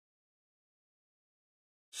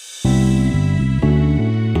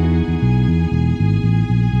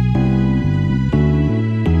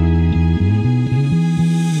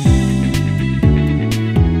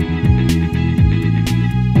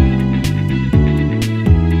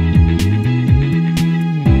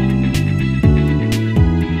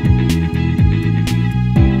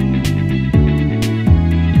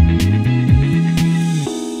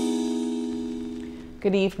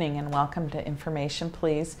evening and welcome to Information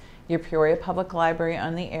Please, your Peoria Public Library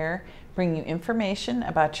on the air, bringing you information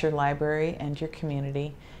about your library and your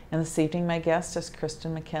community. And this evening my guest is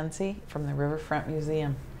Kristan McKinsey from the Riverfront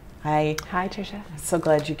Museum. Hi. Hi, Tricia. So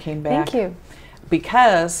glad you came back. Thank you.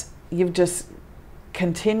 Because you've just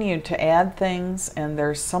continued to add things and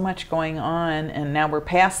there's so much going on, and now we're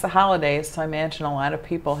past the holidays, so I imagine a lot of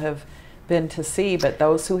people have been to see, but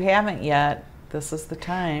those who haven't yet, this is the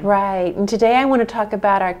time. Right, and today I want to talk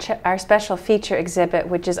about our special feature exhibit,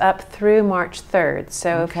 which is up through March 3rd.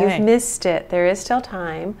 So if you've missed it, there is still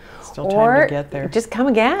time. Still time to get there. Just come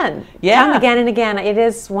again. Yeah. Come again and again. It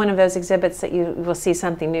is one of those exhibits that you will see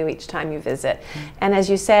something new each time you visit. And as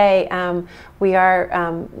you say, we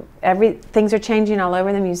are, things are changing all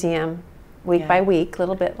over the museum, week by week,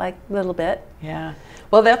 little bit by little bit. Yeah.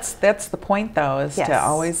 Well, that's the point, though, is to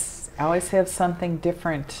always have something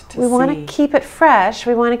different to see. We want to keep it fresh.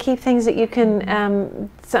 We want to keep things that you can,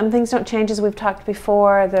 some things don't change as we've talked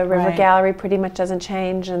before. The River Gallery pretty much doesn't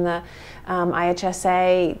change, and the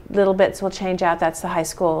IHSA, little bits will change out. That's the high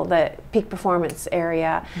school, the peak performance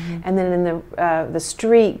area. And then in the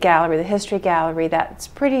street gallery, the history gallery, that's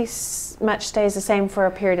pretty much stays the same for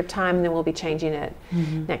a period of time, and then we'll be changing it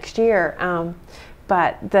next year.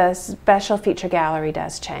 But the special feature gallery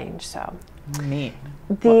does change, so. Neat.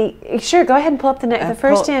 Sure, go ahead and pull up the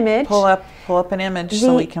first image. Pull up an image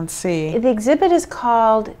so we can see. The exhibit is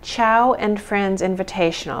called Chow and Friends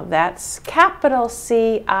Invitational. That's capital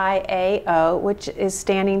CIAO, which is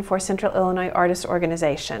standing for Central Illinois Artists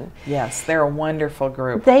Organization. Yes, they're a wonderful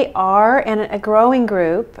group. They are, and a growing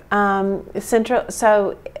group. It's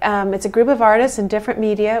a group of artists in different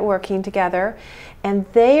media working together. And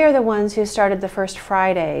they are the ones who started the First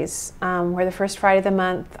Fridays, where the first Friday of the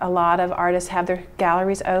month, a lot of artists have their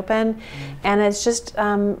galleries open. And it's just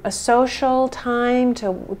a social time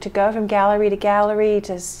to go from gallery to gallery,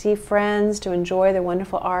 to see friends, to enjoy their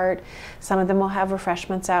wonderful art. Some of them will have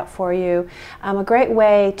refreshments out for you. A great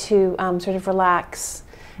way to sort of relax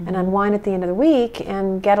and unwind at the end of the week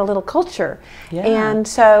and get a little culture. Yeah. And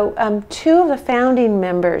so two of the founding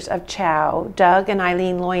members of Chow, Doug and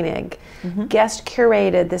Eileen Loinig, guest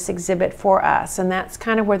curated this exhibit for us, and that's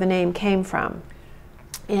kind of where the name came from.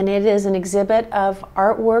 And it is an exhibit of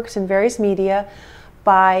artworks in various media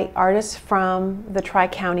by artists from the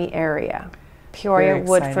Tri-County area, Peoria,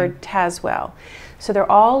 Woodford, Tazewell. So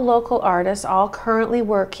they're all local artists, all currently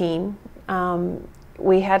working.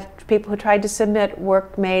 We had people who tried to submit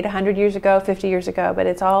work made 100 years ago, 50 years ago, but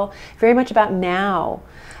it's all very much about now,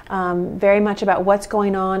 very much about what's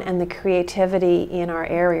going on and the creativity in our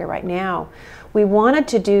area right now. We wanted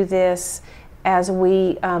to do this as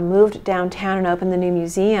we moved downtown and opened the new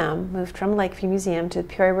museum, moved from Lakeview Museum to the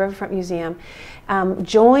Peoria Riverfront Museum,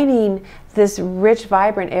 joining this rich,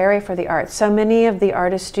 vibrant area for the arts. So many of the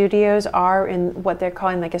artist studios are in what they're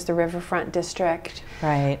calling, I guess, the Riverfront District.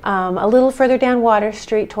 Right. A little further down Water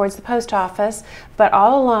Street towards the post office, but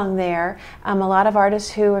all along there, a lot of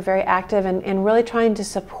artists who are very active and really trying to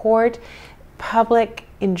support public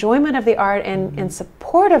enjoyment of the art and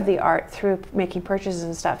support of the art through making purchases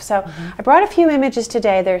and stuff. So I brought a few images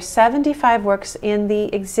today. There's 75 works in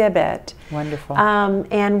the exhibit. Wonderful.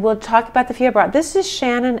 And we'll talk about the few I brought. This is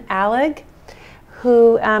Shannon Allig,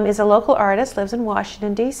 who is a local artist, lives in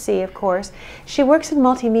Washington, D.C., of course. She works in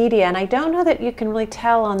multimedia, and I don't know that you can really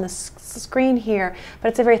tell on the screen here, but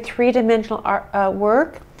it's a very three-dimensional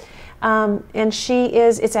work. And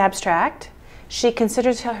it's abstract. She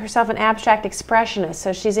considers herself an abstract expressionist,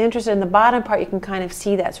 so she's interested in the bottom part. You can kind of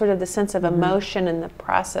see that sort of the sense of emotion and the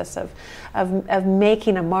process of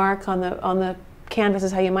making a mark on the canvas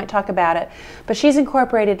is how you might talk about it. But she's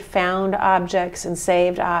incorporated found objects and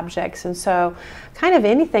saved objects, and so kind of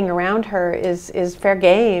anything around her is fair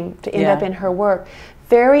game to end up in her work.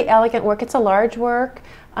 Very elegant work. It's a large work,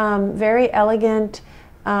 very elegant.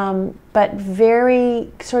 But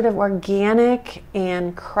very sort of organic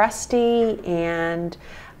and crusty and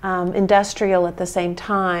industrial at the same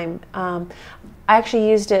time. I actually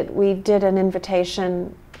used it. We did an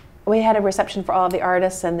invitation. We had a reception for all of the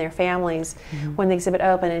artists and their families when the exhibit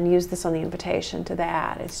opened, and used this on the invitation to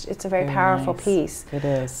that. It's a very powerful piece. It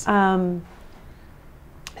is.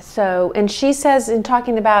 So, and she says, in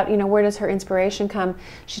talking about, where does her inspiration come,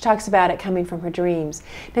 she talks about it coming from her dreams.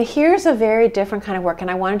 Now, here's a very different kind of work, and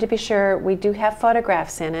I wanted to be sure we do have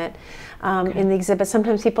photographs in it, in the exhibit.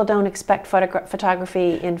 Sometimes people don't expect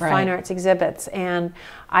photography in fine arts exhibits, and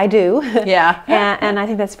I do. Yeah. and I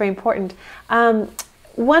think that's very important.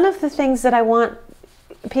 One of the things that I want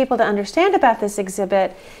people to understand about this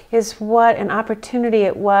exhibit is what an opportunity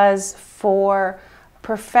it was for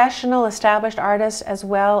professional established artists as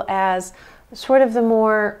well as sort of the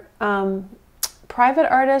more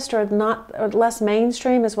private artists or less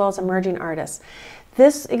mainstream, as well as emerging artists.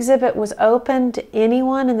 This exhibit was open to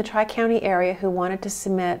anyone in the Tri-County area who wanted to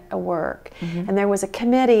submit a work. And there was a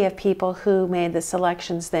committee of people who made the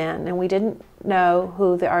selections then, and we didn't know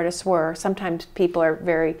who the artists were. Sometimes people are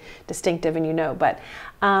very distinctive and but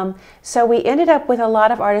so we ended up with a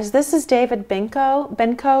lot of artists. This is David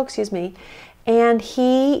Benko, excuse me, and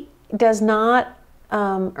he does not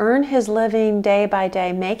earn his living day by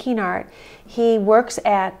day making art. He works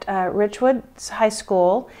at Richwood High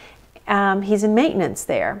School. He's in maintenance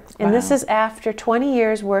there, and this is after 20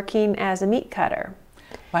 years working as a meat cutter.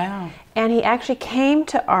 Wow. And he actually came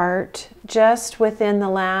to art just within the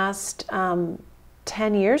last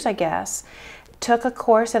 10 years, I guess. Took a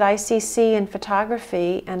course at ICC in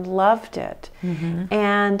photography and loved it.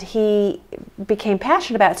 And he became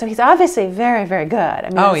passionate about it. So he's obviously very, very good. I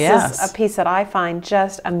mean, this is a piece that I find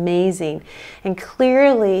just amazing. And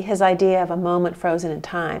clearly his idea of a moment frozen in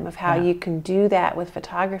time, of how you can do that with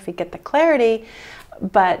photography, get the clarity,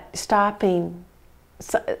 but stopping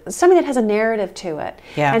something that has a narrative to it.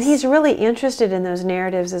 And he's really interested in those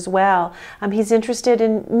narratives as well. He's interested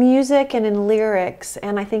in music and in lyrics,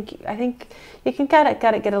 and I think you can gotta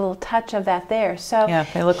get a little touch of that there. So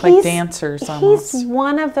they look like dancers almost. He's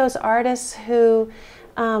one of those artists who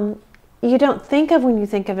you don't think of when you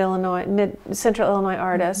think of Central Illinois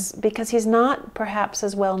artists, because he's not perhaps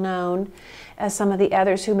as well known as some of the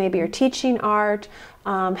others who maybe are teaching art,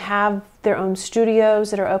 have their own studios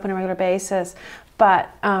that are open on a regular basis,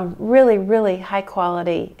 but really, really high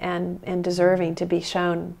quality and deserving to be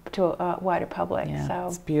shown to a wider public. So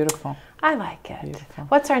it's beautiful. I like it. Beautiful.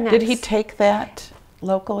 What's our next? Did he take that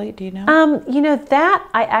locally? Do you know? That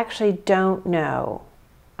I actually don't know.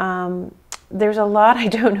 There's a lot I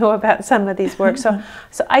don't know about some of these works, so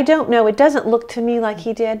I don't know. It doesn't look to me like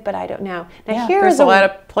he did, but I don't know. Now there's a lot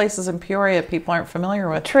of places in Peoria people aren't familiar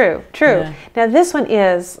with. True. Now this one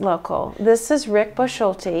is local. This is Rick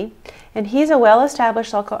Buschulte, and he's a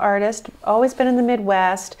well-established local artist, always been in the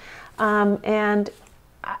Midwest, and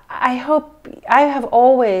I have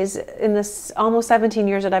always, in this almost 17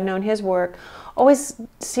 years that I've known his work, always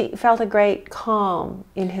felt a great calm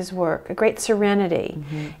in his work, a great serenity.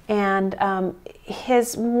 And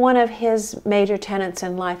one of his major tenets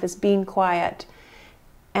in life is being quiet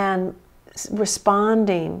and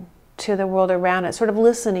responding to the world around us, sort of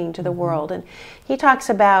listening to the world. And he talks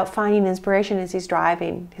about finding inspiration as he's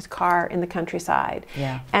driving his car in the countryside.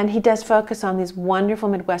 And he does focus on these wonderful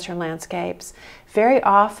Midwestern landscapes. Very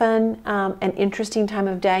often an interesting time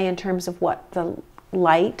of day in terms of what the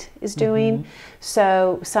light is doing.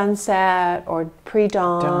 So sunset or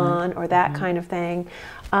pre-dawn or that kind of thing.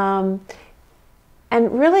 And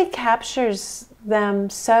really captures them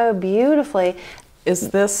so beautifully. Is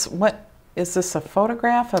this a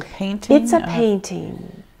photograph, a painting? It's a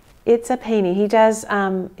painting. It's a painting. He does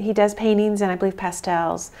paintings and I believe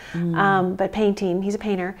pastels, but painting. He's a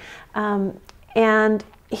painter, and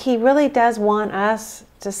he really does want us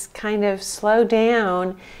to kind of slow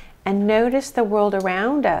down and notice the world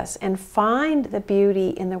around us and find the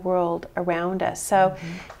beauty in the world around us. So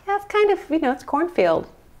it's kind of, it's cornfield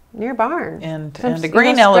near a barn and a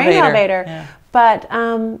grain elevator. But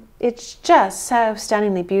it's just so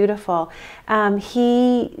stunningly beautiful.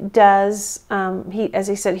 He does, as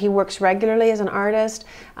he said, he works regularly as an artist.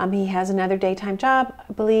 He has another daytime job,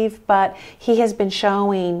 I believe, but he has been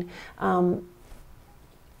showing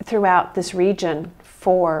throughout this region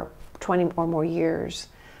for 20 or more years.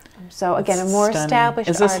 So again, a more established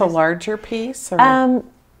artist. Is this a larger piece? Or?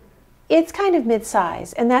 It's kind of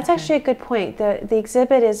mid-size, and that's actually a good point. The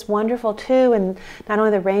exhibit is wonderful too, and not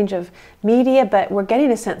only the range of media, but we're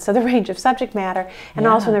getting a sense of the range of subject matter, and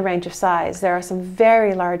also in the range of size. There are some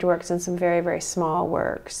very large works and some very, very small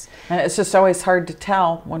works. And it's just always hard to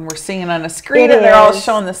tell when we're seeing it on a screen and they're all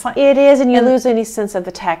showing the sign. It is, and you lose any sense of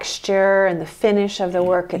the texture and the finish of the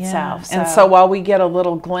work itself. And so while we get a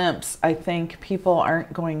little glimpse, I think people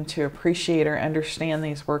aren't going to appreciate or understand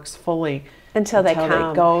these works fully until they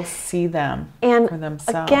go see them for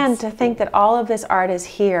themselves. Again, to think that all of this art is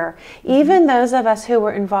here. Even those of us who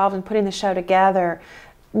were involved in putting the show together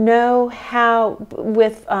know how,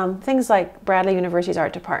 with things like Bradley University's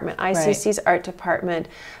art department, ICC's art department,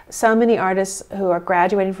 so many artists who are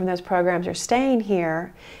graduating from those programs are staying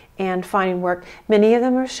here and finding work. Many of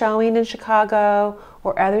them are showing in Chicago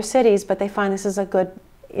or other cities, but they find this is a good,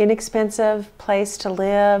 inexpensive place to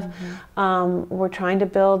live. We're trying to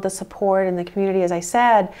build the support in the community, as I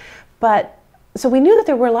said. But so we knew that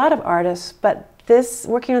there were a lot of artists, but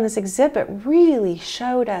working on this exhibit really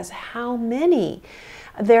showed us how many.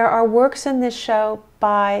 There are works in this show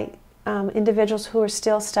by individuals who are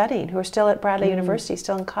still studying, who are still at Bradley University,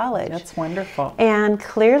 still in college. That's wonderful. And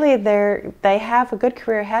clearly they have a good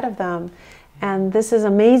career ahead of them. And this is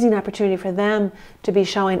an amazing opportunity for them to be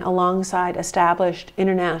showing alongside established,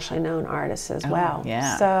 internationally known artists as well.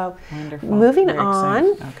 Yeah. So wonderful. Moving Very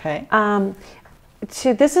on. exciting. Okay.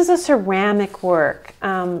 This is a ceramic work,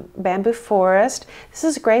 Bamboo Forest. This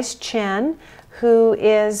is Grace Chen, who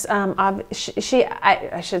is,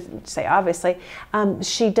 I should say obviously,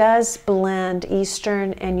 she does blend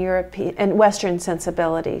Eastern and European and Western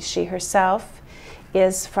sensibilities. She herself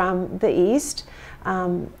is from the East,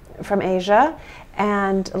 from Asia,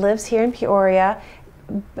 and lives here in Peoria,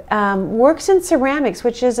 works in ceramics,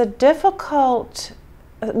 which is a difficult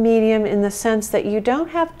medium in the sense that you don't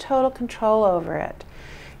have total control over it.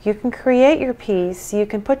 You can create your piece, you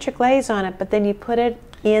can put your glaze on it, but then you put it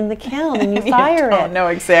in the kiln and you fire it. You don't know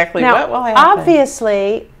exactly now, what will happen.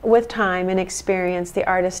 Obviously, with time and experience, the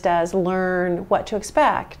artist does learn what to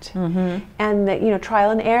expect, and that,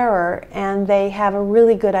 trial and error, and they have a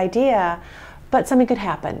really good idea. But something could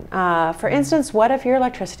happen. For instance, what if your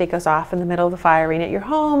electricity goes off in the middle of the firing at your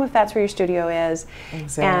home, if that's where your studio is,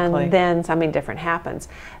 exactly. and then something different happens.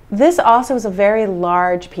 This also is a very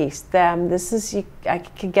large piece. I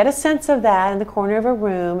can get a sense of that in the corner of a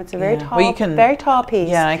room. It's a very tall, very tall piece.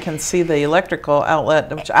 Yeah, I can see the electrical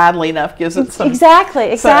outlet, which oddly enough gives it some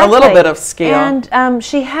exactly a little bit of scale. And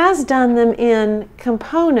she has done them in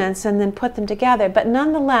components and then put them together. But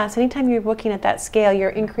nonetheless, anytime you're looking at that scale, you're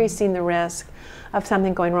increasing the risk of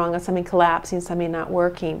something going wrong, of something collapsing, something not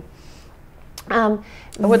working. I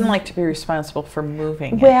wouldn't like to be responsible for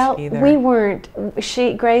moving it either. Well, we weren't.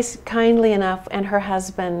 Grace, kindly enough, and her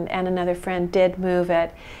husband and another friend did move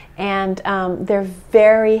it, and they're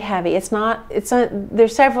very heavy.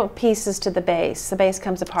 There's several pieces to the base. The base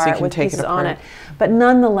comes apart with pieces on it, but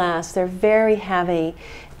nonetheless, they're very heavy.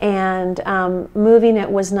 And moving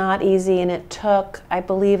it was not easy, and it took, I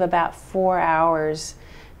believe, about 4 hours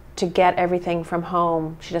to get everything from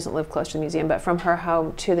home. She doesn't live close to the museum, but from her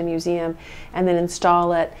home to the museum, and then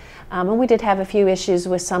install it. And we did have a few issues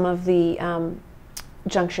with some of the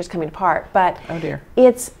junctures coming apart. But oh dear.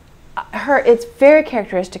 It's very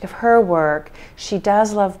characteristic of her work. She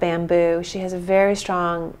does love bamboo. She has a very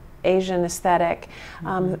strong Asian aesthetic.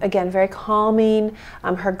 Again, very calming.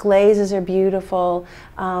 Her glazes are beautiful.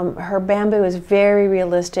 Her bamboo is very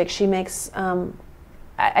realistic. She makes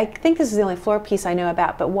I think this is the only floor piece I know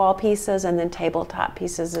about, but wall pieces and then tabletop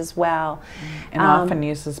pieces as well. And often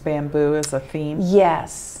uses bamboo as a theme?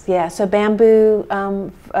 Yes, yeah. So bamboo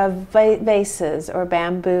vases or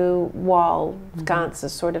bamboo wall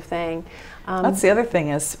sconces sort of thing. That's the other thing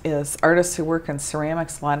is artists who work in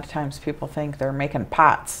ceramics, a lot of times people think they're making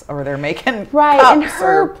pots or they're making cups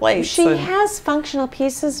or plates. She has functional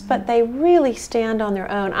pieces, but they really stand on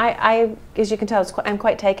their own. I as you can tell, I'm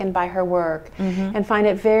quite taken by her work and find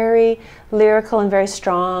it very lyrical and very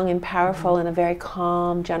strong and powerful in a very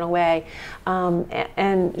calm, gentle way.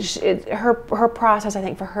 Her process, I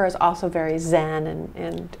think, for her is also very zen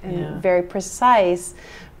and very precise,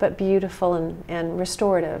 but beautiful and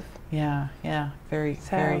restorative. Yeah, very.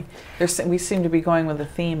 We seem to be going with a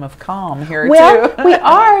theme of calm here too. Well, we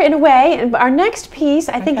are in a way. And our next piece,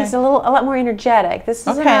 I think, is a lot more energetic. This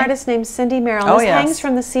is an artist named Cindy Merrill. This hangs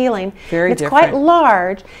from the ceiling. Very it's different. Quite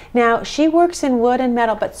large. Now, she works in wood and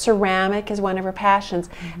metal, but ceramic is one of her passions.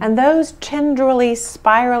 And those tendrily,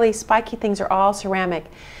 spirally, spiky things are all ceramic.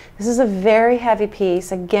 This is a very heavy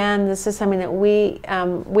piece. Again, this is something that we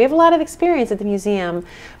have a lot of experience at the museum,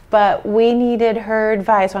 but we needed her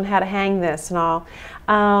advice on how to hang this and all.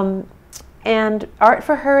 And art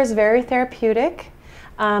for her is very therapeutic.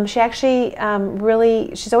 She actually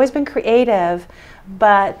she's always been creative,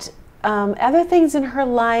 but other things in her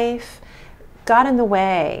life got in the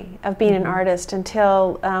way of being an artist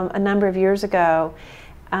until a number of years ago.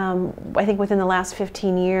 I think within the last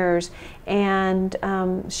 15 years, and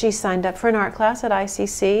she signed up for an art class at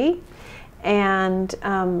ICC, and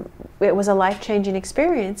it was a life-changing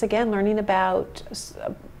experience, again, learning about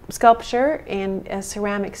sculpture and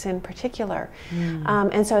ceramics in particular.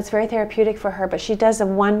 And so it's very therapeutic for her, but she does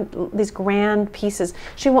these grand pieces.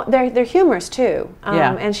 They're humorous too,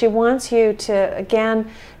 and she wants you to, again,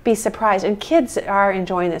 be surprised. And kids are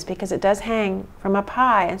enjoying this because it does hang from up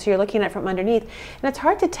high, and so you're looking at it from underneath, and it's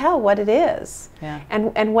hard to tell what it is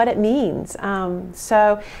and what it means.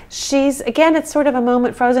 So again, it's sort of a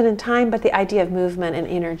moment frozen in time, but the idea of movement and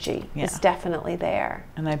energy is definitely there.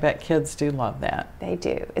 And I bet kids do love that. They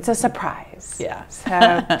do. It's a surprise. Yeah.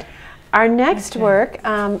 So our next work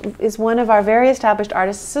is one of our very established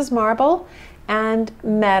artists. This is marble and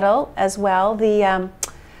metal as well.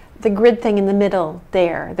 the grid thing in the middle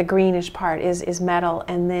there, the greenish part, is metal,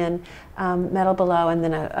 and then metal below, and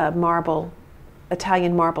then a marble,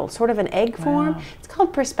 Italian marble, sort of an egg form. Wow. It's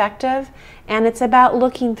called perspective, and it's about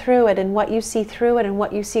looking through it and what you see through it and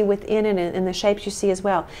what you see within it and the shapes you see as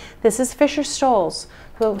well. This is Fisher Stolz,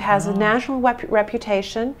 who has a national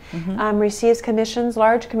reputation, receives commissions,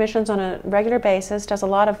 large commissions on a regular basis, does a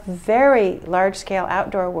lot of very large-scale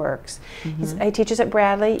outdoor works. He teaches at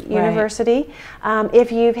Bradley University.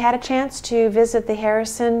 If you've had a chance to visit the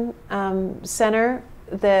Harrison Center,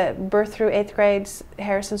 the birth through 8th grades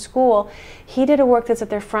Harrison School, he did a work that's at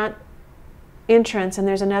their front entrance, and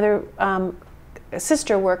there's another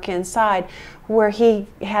sister work inside where he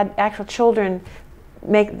had actual children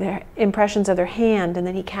make their impressions of their hand, and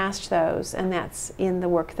then he cast those, and that's in the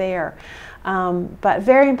work there. But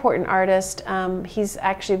very important artist. He's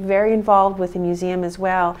actually very involved with the museum as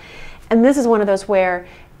well. And this is one of those where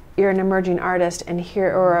you're an emerging artist, and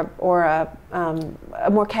here, or a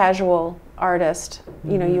more casual artist,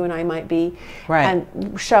 you know, you and I might be,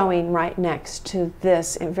 and showing right next to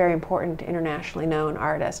this very important internationally known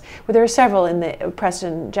artist. Well, there are several in the,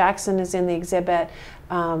 Preston Jackson is in the exhibit,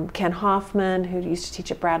 Ken Hoffman, who used to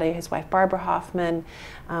teach at Bradley, his wife Barbara Hoffman,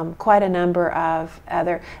 quite a number of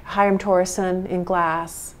other, Hiram Torreson in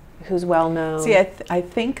glass, who's well known. See, I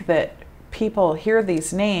think that people hear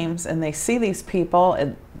these names and they see these people,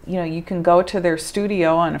 and you know, you can go to their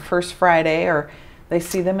studio on a first Friday, or they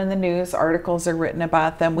see them in the news, articles are written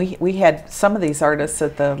about them. We had some of these artists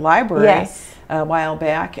at the library a while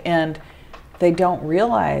back, and they don't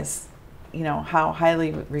realize, you know, how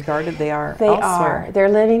highly regarded they are elsewhere. They're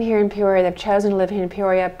living here in Peoria. They've chosen to live here in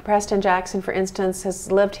Peoria. Preston Jackson, for instance, has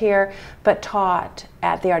lived here but taught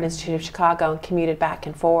at the Art Institute of Chicago and commuted back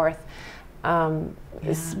and forth.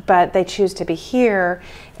 But they choose to be here,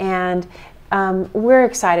 and we're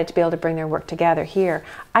excited to be able to bring their work together here.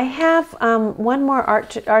 I have one more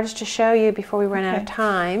artist to show you before we run out of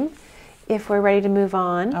time, if we're ready to move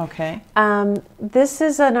on. Okay. This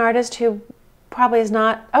is an artist who probably is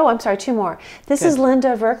not, oh, I'm sorry, two more. This is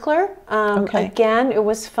Linda Verkler. Again, it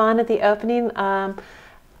was fun at the opening.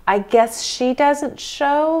 I guess she doesn't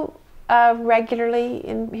show regularly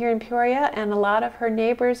here in Peoria, and a lot of her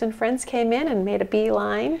neighbors and friends came in and made a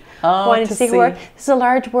beeline, wanted to see her work. This is a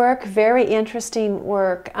large work, very interesting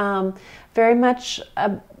work, very much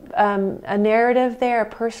a narrative there, a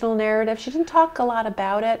personal narrative. She didn't talk a lot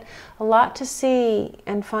about it, a lot to see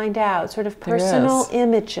and find out, sort of personal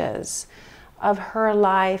images of her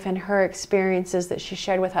life and her experiences that she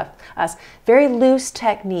shared with us. Very loose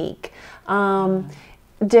technique.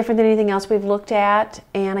 Different than anything else we've looked at,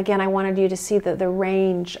 and again, I wanted you to see the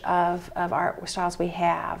range of art styles we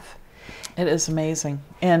have. It is amazing.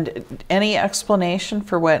 And any explanation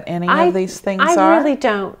for what any of these things are? I really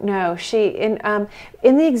don't know.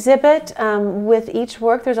 In the exhibit, with each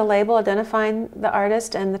work, there's a label identifying the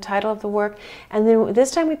artist and the title of the work, and then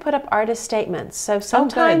this time we put up artist statements. So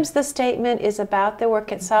sometimes the statement is about the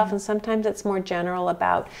work itself, and sometimes it's more general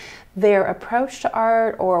about their approach to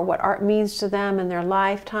art or what art means to them in their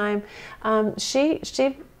lifetime. She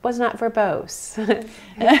was not verbose.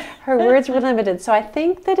 Her words were limited. So I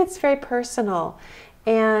think that it's very personal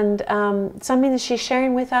and something that she's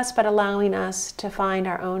sharing with us, but allowing us to find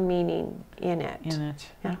our own meaning in it.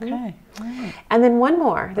 Okay. Right. And then one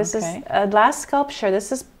more. This is a last sculpture.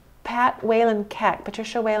 This is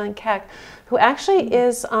Patricia Whalen Keck, who actually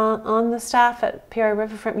is on the staff at Peoria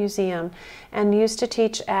Riverfront Museum and used to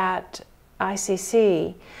teach at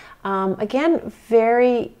ICC. Again,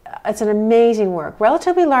 it's an amazing work,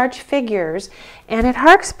 relatively large figures, and it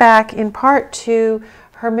harks back in part to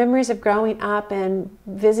her memories of growing up and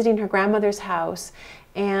visiting her grandmother's house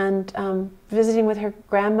and visiting with her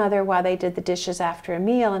grandmother while they did the dishes after a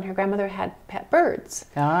meal, and her grandmother had pet birds.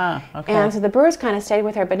 And so the birds kind of stayed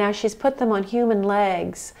with her, but now she's put them on human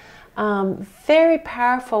legs. Very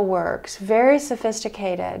powerful works, very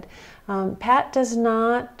sophisticated. Pat does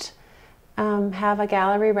not have a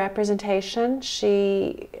gallery representation.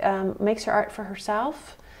 She makes her art for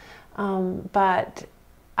herself, but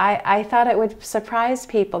I thought it would surprise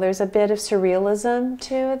people. There's a bit of surrealism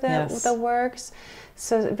to the works.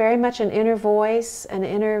 So very much an inner voice, an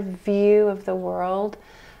inner view of the world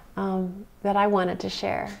that I wanted to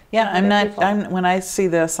share. Yeah, when I see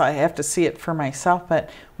this, I have to see it for myself, but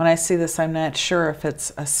when I see this, I'm not sure if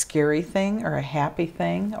it's a scary thing or a happy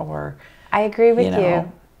thing, or... I agree with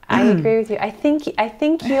you. I agree with you. I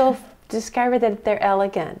think you'll discover that they're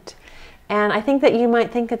elegant And I think that you might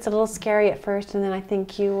think it's a little scary at first, and then I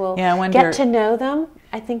think you will get to know them.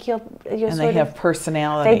 I think you'll and they have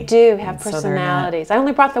personality. They do have personalities. I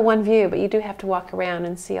only brought the one view, but you do have to walk around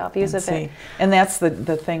and see all views of it. And that's the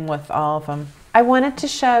thing with all of them. I wanted to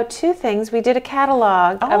show two things. We did a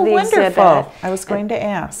catalog of the wonderful. exhibit. I was going to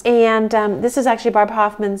ask. And this is actually Barb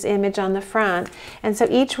Hoffman's image on the front. And so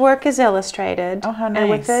each work is illustrated. Oh, how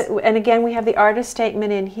nice. And again, we have the artist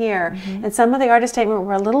statement in here. And some of the artist statement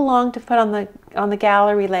were a little long to put on the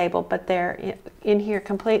gallery label, but they're in here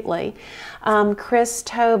completely. Chris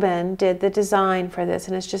Tobin did the design for this,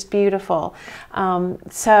 and it's just beautiful.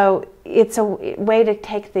 So it's a way to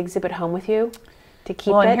take the exhibit home with you. To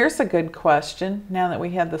keep and here's a good question. Now that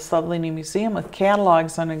we have this lovely new museum with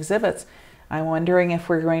catalogs on exhibits, I'm wondering if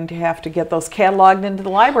we're going to have to get those cataloged into the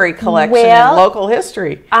library collection in local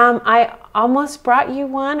history. I almost brought you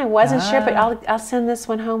one. I wasn't sure, but I'll send this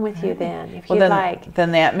one home with you then, if you'd like.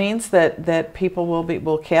 Then that means that people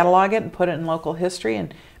will catalog it and put it in local history,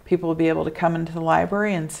 and people will be able to come into the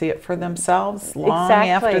library and see it for themselves long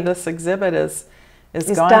after this exhibit is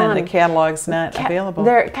gone done. And the catalog's not available.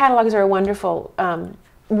 Their catalogs are a wonderful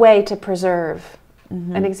way to preserve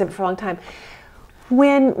an exhibit for a long time.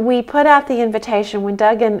 When we put out the invitation, when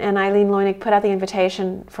Doug and Eileen Loynick put out the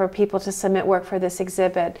invitation for people to submit work for this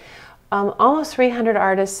exhibit, almost 300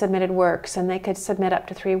 artists submitted works, and they could submit up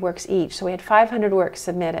to 3 works each. So we had 500 works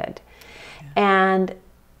submitted. And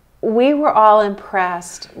we were all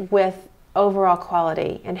impressed with overall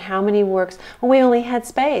quality and how many works. Well, we only had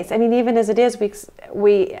space. I mean, even as it is,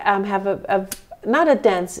 we have not a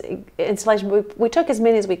dense installation. We took as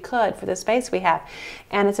many as we could for the space we have,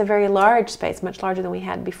 and it's a very large space, much larger than we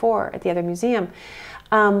had before at the other museum.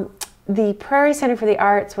 The Prairie Center for the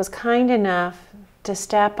Arts was kind enough to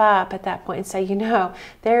step up at that point and say, you know,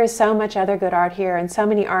 there is so much other good art here and so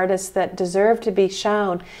many artists that deserve to be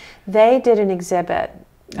shown. They did an exhibit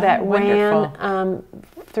that ran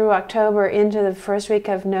through October into the first week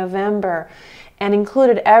of November, and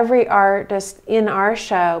included every artist in our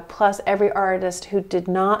show, plus every artist who did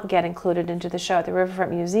not get included into the show at the Riverfront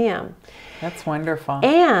Museum. That's wonderful.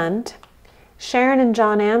 And Sharon and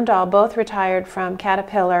John Amdahl, both retired from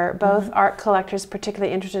Caterpillar, both art collectors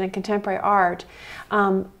particularly interested in contemporary art,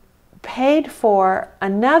 paid for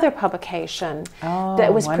another publication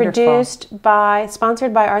that was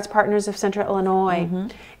sponsored by Arts Partners of Central Illinois.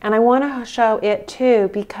 And I want to show it too,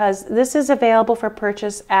 because this is available for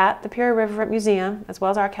purchase at the Peoria Riverfront Museum, as well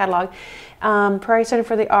as our catalog, Prairie Center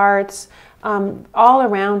for the Arts, all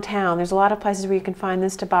around town. There's a lot of places where you can find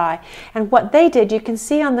this to buy. And what they did, you can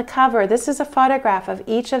see on the cover, this is a photograph of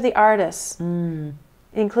each of the artists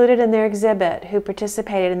included in their exhibit who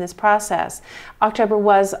participated in this process. October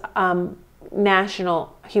was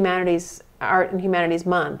National Humanities Art and Humanities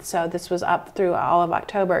Month, so this was up through all of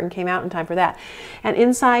October and came out in time for that. And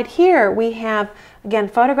inside here we have, again,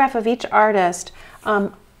 photograph of each artist,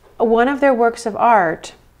 one of their works of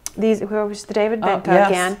art. These was the David Benko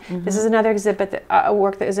again. This is another exhibit, that, a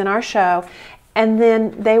work that is in our show. And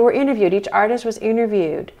then they were interviewed. Each artist was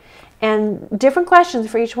interviewed. And different questions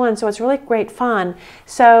for each one, so it's really great fun.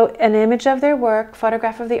 So an image of their work,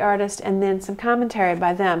 photograph of the artist, and then some commentary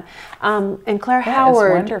by them. And Claire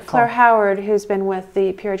Howard, who's been with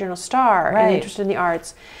the Peoria Journal-Star and interested in the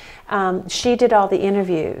arts, she did all the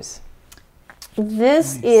interviews.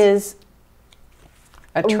 This is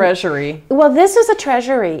a treasury. Well, this is a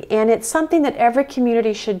treasury, and it's something that every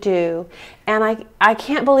community should do. And I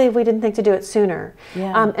can't believe we didn't think to do it sooner.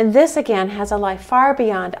 And this, again, has a life far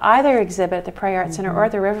beyond either exhibit at the Prairie Arts Center or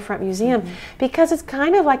at the Riverfront Museum, because it's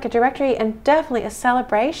kind of like a directory and definitely a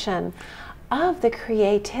celebration of the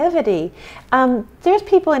creativity. There's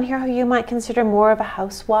people in here who you might consider more of a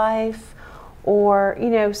housewife, or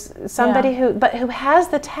somebody who has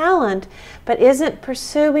the talent but isn't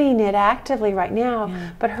pursuing it actively right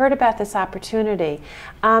now, but heard about this opportunity.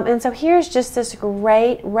 And so here's just this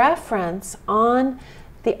great reference on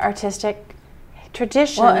the artistic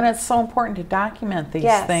tradition. Well, and it's so important to document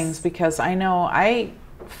these things, because I know I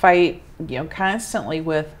fight constantly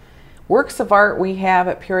with works of art we have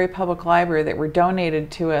at Peoria Public Library that were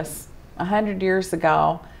donated to us 100 years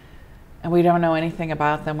ago, and we don't know anything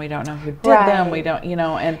about them. We don't know who did them. We don't,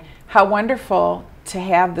 and how wonderful to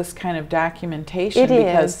have this kind of documentation,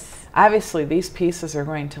 because obviously these pieces are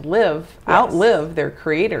going to outlive their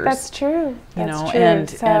creators. That's true.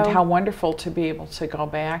 And how wonderful to be able to go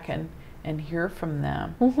back and hear from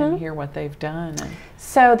them and hear what they've done. And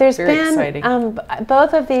so there's been exciting.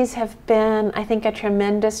 Both of these have been, I think, a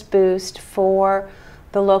tremendous boost for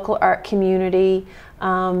the local art community.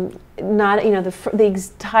 Not, you know,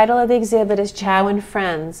 the title of the exhibit is Chow and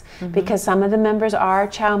Friends, because some of the members are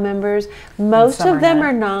Chow members, most of them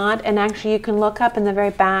are not, and actually you can look up in the very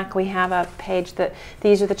back, we have a page that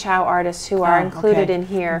these are the Chow artists who are included in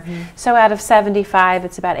here. So out of 75,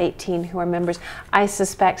 it's about 18 who are members. I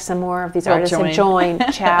suspect some more of these artists have joined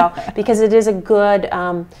Chow, because it is a good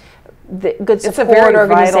good support it's a very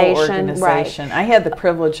organization. Vital organization. Right. I had the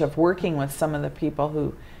privilege of working with some of the people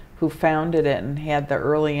who founded it and had the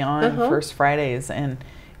early on First Fridays, and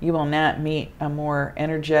you will not meet a more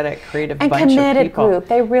energetic, creative bunch of people. And committed group.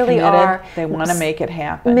 They really are. They want to make it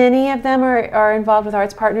happen. Many of them are involved with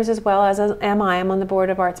Arts Partners as well, as am I. I'm on the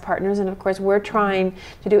board of Arts Partners, and of course we're trying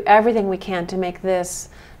to do everything we can to make this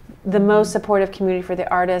the most supportive community for the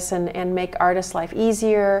artists, and make artists' life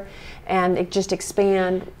easier, and just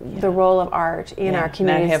expand the role of art in our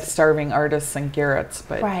community. Not have starving artists and garrets,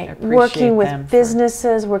 but working with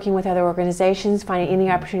businesses, working with other organizations, finding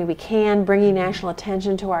any opportunity we can, bringing national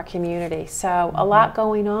attention to our community. So a lot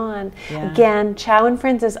going on. Again, Chow and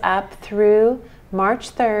Friends is up through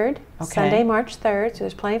March 3rd, Sunday, March 3rd, so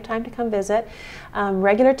there's plenty of time to come visit.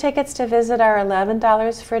 Regular tickets to visit are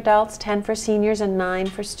 $11 for adults, $10 for seniors, and $9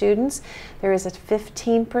 for students. There is a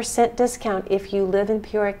 15% discount if you live in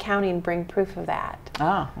Peoria County and bring proof of that.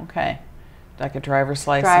 Oh, okay. Like a driver's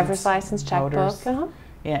license? Driver's license, checkbook.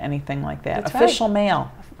 Yeah, anything like that. That's Official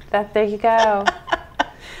mail. There you go.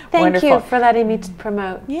 Thank you for letting me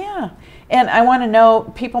promote. Yeah. And I want to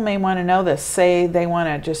know, people may want to know this, say they want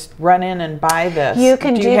to just run in and buy this. You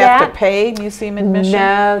can do that. Do you have to pay museum admission?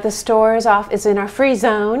 No, the store is in our free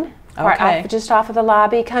zone, just off of the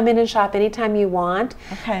lobby. Come in and shop anytime you want.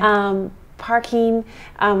 Parking,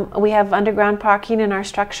 we have underground parking in our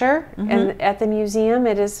structure, and at the museum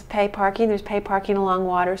it is pay parking. There's pay parking along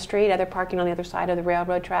Water Street, other parking on the other side of the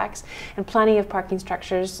railroad tracks, and plenty of parking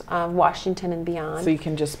structures, Washington and beyond. So you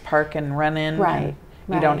can just park and run in? Right.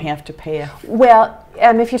 You don't have to pay if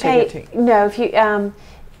you pay, no, if you,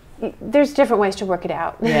 there's different ways to work it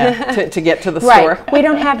out. Yeah, to get to the store. We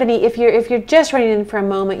don't have any. If you're just running in for a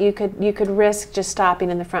moment, you could risk just stopping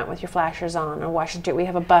in the front with your flashers on on Washington Street. We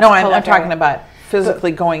have a bus. No, I'm talking about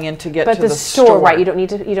physically going in to get to the store. Right? You don't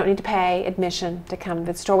need to pay admission to come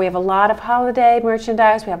to the store. We have a lot of holiday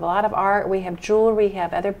merchandise. We have a lot of art. We have jewelry. We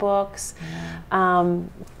have other books.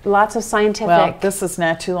 Lots of scientific. Well, this is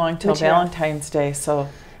not too long till Valentine's Day, so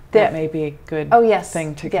that may be a good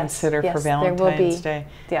thing to consider for Valentine's Day.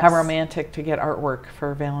 How romantic to get artwork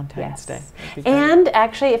for Valentine's Day. And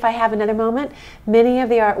actually, if I have another moment, many of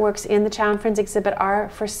the artworks in the Chow and Friends exhibit are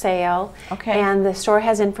for sale. And the store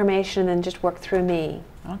has information, and just work through me.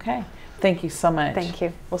 Okay. Thank you so much. Thank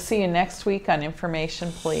you. We'll see you next week on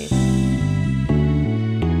Information Please.